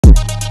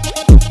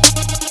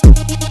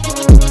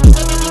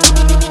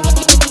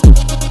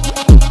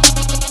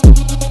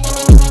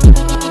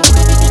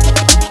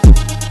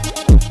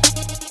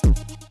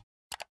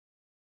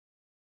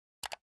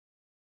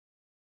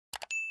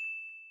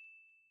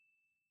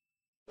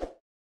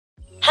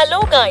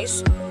Hello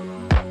guys!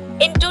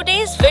 In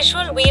today's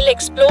visual we'll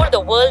explore the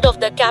world of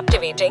the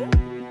captivating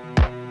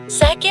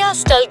Zakeya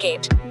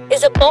Stulgate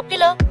is a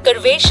popular,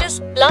 curvaceous,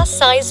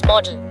 plus-size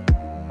model.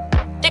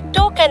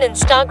 TikTok and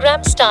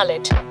Instagram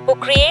starlet who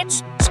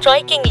creates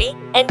strikingly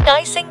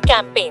enticing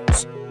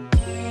campaigns.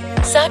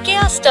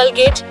 Zakeya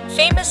Stulgate,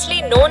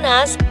 famously known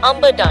as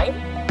Amber Dime,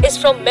 is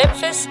from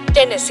Memphis,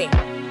 Tennessee.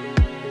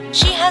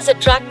 She has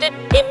attracted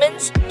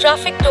immense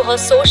traffic to her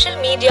social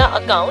media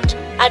account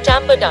at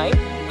Amber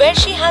Dime, where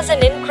she has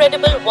an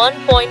incredible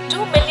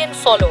 1.2 million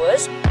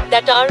followers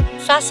that are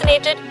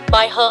fascinated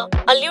by her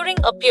alluring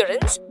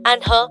appearance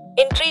and her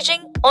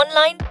intriguing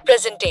online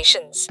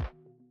presentations.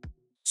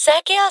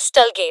 Zakeya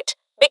Stulgate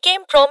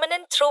became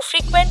prominent through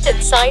frequent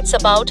insights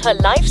about her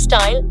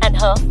lifestyle and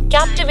her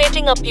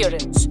captivating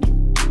appearance.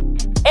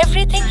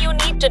 Everything you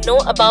need to know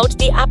about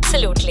the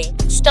absolutely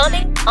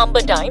stunning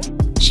Amber Dime.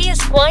 She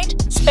is quite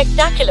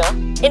spectacular,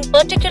 in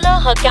particular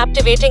her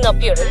captivating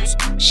appearance.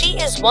 She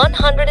is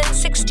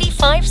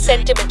 165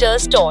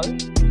 centimeters tall,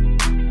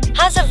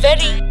 has a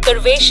very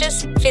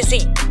curvaceous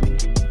physique.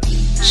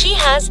 She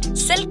has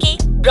silky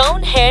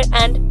brown hair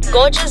and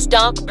gorgeous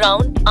dark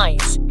brown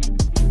eyes.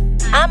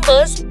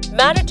 Amber's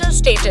marital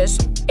status,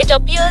 it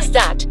appears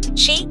that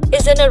she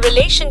is in a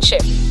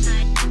relationship.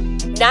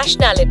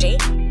 Nationality,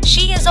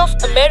 she is of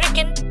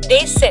American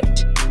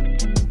descent.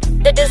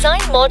 The design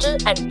model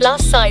and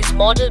plus-size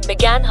model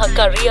began her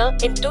career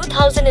in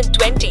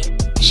 2020.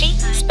 She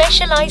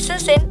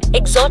specializes in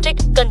exotic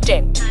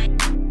content.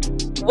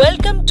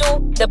 Welcome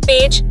to the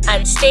page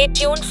and stay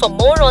tuned for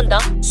more on the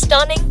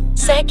stunning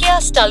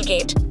Zakeya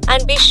Stulgate,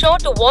 and be sure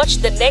to watch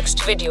the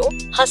next video.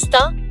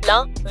 Hasta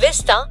la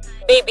vista,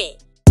 baby.